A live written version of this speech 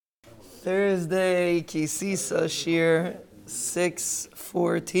Thursday, Kisisa Shiur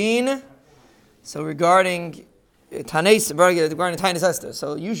 6:14. So regarding Tainus Esther.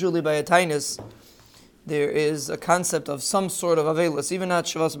 So usually by a Tainus, there is a concept of some sort of Avelus, even not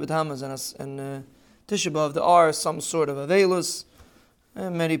Shavas B'Tamas and Tisha B'Av, there are some sort of Avelus.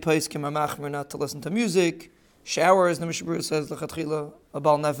 Many places can machmir not to listen to music. Showers, the Mishnah Berurah says, L'chatchila, a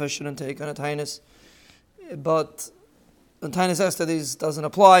Baal Nefesh shouldn't take on a Tainus. But in Tainus Esther, this doesn't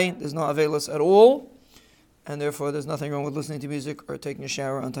apply. There's no Avelus at all. And therefore, there's nothing wrong with listening to music or taking a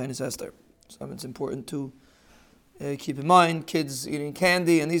shower on Tainus Esther. So it's important to keep in mind, kids eating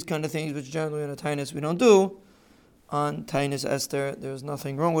candy and these kind of things, which generally in a Tainus we don't do. On Tainus Esther, there's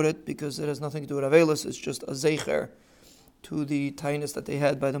nothing wrong with it because it has nothing to do with Avelus. It's just a Zeicher to the Tainus that they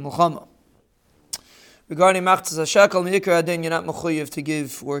had by the Mulchama. Regarding Machzas HaShekel, Me'ikar Adin, you're not mechuyev to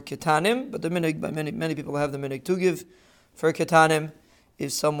give for Ketanim, but the minig, by many people have the minig to give for Ketanim.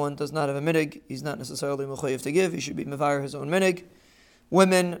 If someone does not have a minig, he's not necessarily mechuyev to give. He should be mevayer his own minig.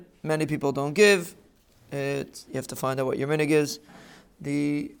 Women, many people don't give. You have to find out what your minig is.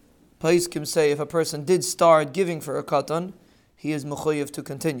 The Paiskim say if a person did start giving for a katan, he is mechuyev to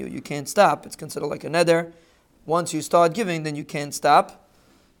continue. You can't stop. It's considered like a neder. Once you start giving, then you can't stop.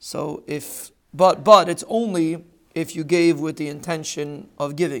 So but it's only if you gave with the intention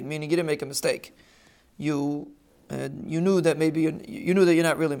of giving, meaning you didn't make a mistake. You knew that you knew that you're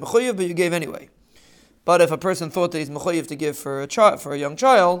not really mechuyev, but you gave anyway. But if a person thought that he's mechuyev to give for a young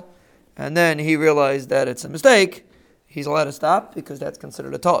child, and then he realized that it's a mistake, he's allowed to stop because that's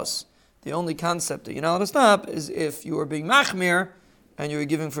considered a toss. The only concept that you're not allowed to stop is if you were being machmir and you were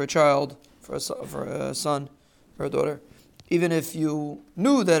giving for a child, for a son or a daughter. Even if you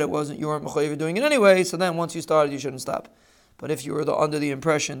knew that you weren't mechuyev doing it anyway, so then once you started, you shouldn't stop. But if you were under the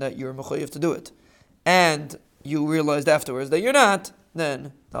impression that you're mechuyev to do it, and you realized afterwards that you're not,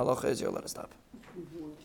 then the halacha is you're allowed to stop.